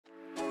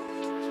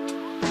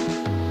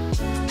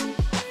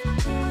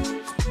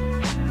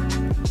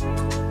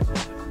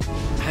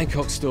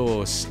Hancock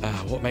stores,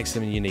 what makes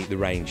them unique? The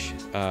range.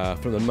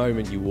 From the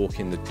moment you walk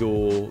in the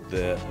door,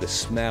 the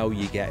smell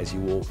you get as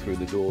you walk through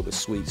the door, the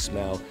sweet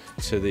smell,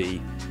 to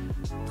the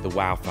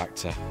wow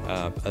factor.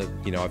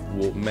 You know, I've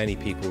walked many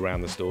people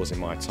around the stores in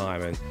my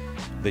time and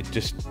they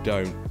just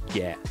don't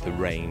get the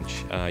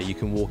range. You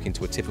can walk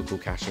into a typical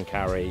cash and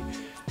carry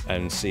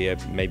and see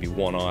maybe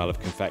one aisle of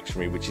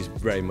confectionery, which is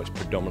very much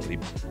predominantly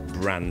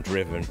brand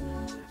driven.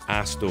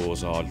 Our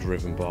stores are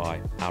driven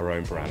by our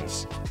own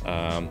brands.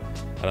 And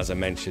as I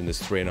mentioned, there's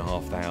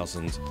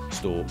 3,500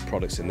 store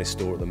products in this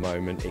store at the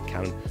moment. It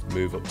can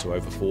move up to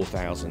over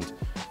 4,000,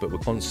 but we're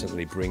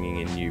constantly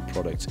bringing in new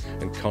products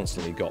and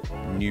constantly got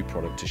new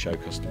product to show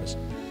customers.